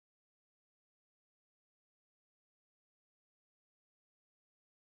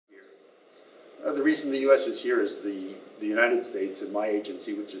The reason the U.S. is here is the United States and my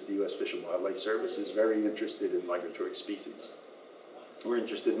agency, which is the U.S. Fish and Wildlife Service, is very interested in migratory species. We're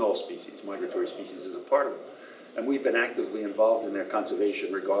interested in all species. Migratory species is a part of them. And we've been actively involved in their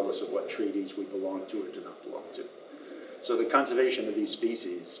conservation regardless of what treaties we belong to or do not belong to. So the conservation of these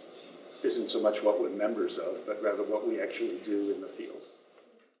species isn't so much what we're members of, but rather what we actually do in the field.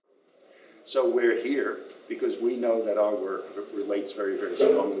 So we're here because we know that our work relates very, very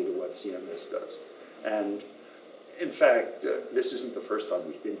strongly to what CMS does. And in fact, this isn't the first time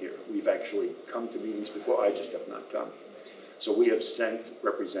we've been here. We've actually come to meetings before. I just have not come. So we have sent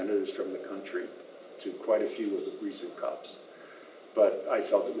representatives from the country to quite a few of the recent COPs. But I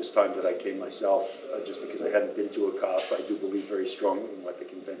felt it was time that I came myself, just because I hadn't been to a COP. I do believe very strongly in what the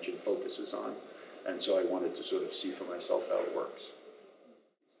convention focuses on. And so I wanted to sort of see for myself how it works.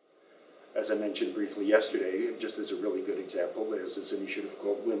 As I mentioned briefly yesterday, just as a really good example, there's this initiative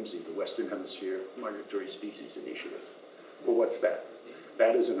called WMSI, the Western Hemisphere Migratory Species Initiative. Well, what's that?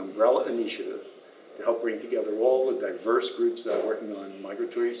 That is an umbrella initiative to help bring together all the diverse groups that are working on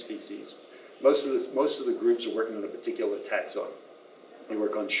migratory species. Most of the groups are working on a particular taxon. They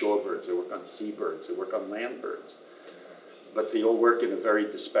work on shorebirds, they work on seabirds, they work on land birds. But they all work in a very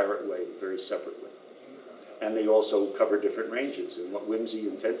disparate way, very separately. And they also cover different ranges. And what WMSI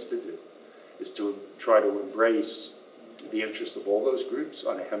intends to do is to try to embrace the interest of all those groups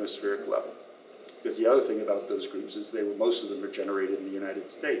on a hemispheric level. Because the other thing about those groups is most of them are generated in the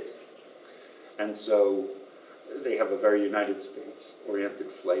United States. And so they have a very United States-oriented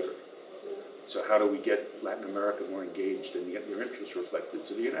flavor. So how do we get Latin America more engaged and get their interests reflected?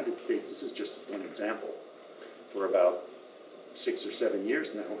 So the United States, this is just one example, for about 6 or 7 years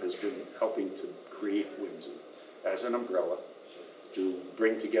now, has been helping to create WMSI as an umbrella to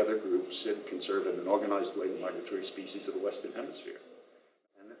bring together groups and conserve in an organized way the migratory species of the Western Hemisphere.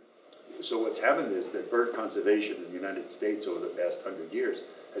 And so what's happened is that bird conservation in the United States over the past 100 years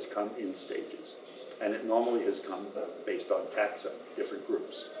has come in stages. And it normally has come based on taxa, different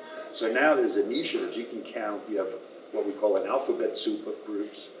groups. So now there's initiatives, you can count, you have what we call an alphabet soup of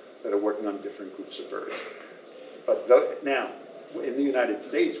groups that are working on different groups of birds. But now, in the United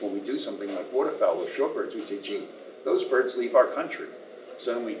States, when we do something like waterfowl or shorebirds, we say, gee, those birds leave our country.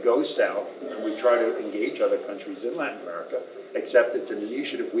 So then we go south and we try to engage other countries in Latin America, except it's an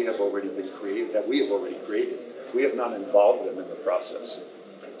initiative we have already created. We have not involved them in the process.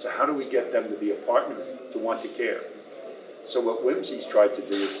 So how do we get them to be a partner, to want to care? So what WMSI's tried to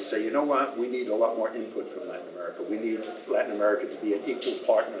do is to say, you know what, we need a lot more input from Latin America. We need Latin America to be an equal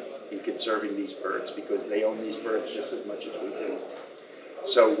partner in conserving these birds because they own these birds just as much as we do.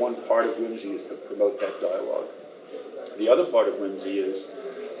 So one part of WMSI is to promote that dialogue. The other part of WMSI is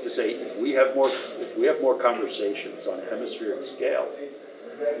to say if we have more conversations on a hemispheric scale,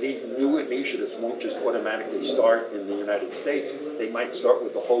 the new initiatives won't just automatically start in the United States. They might start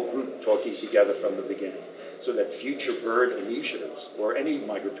with the whole group talking together from the beginning, so that future bird initiatives or any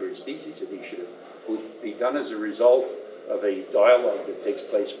migratory species initiative would be done as a result of a dialogue that takes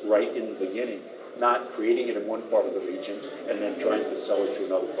place right in the beginning, not creating it in one part of the region and then trying to sell it to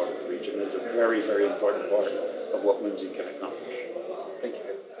another part of the region. That's a very, very important part of what WMSI can accomplish.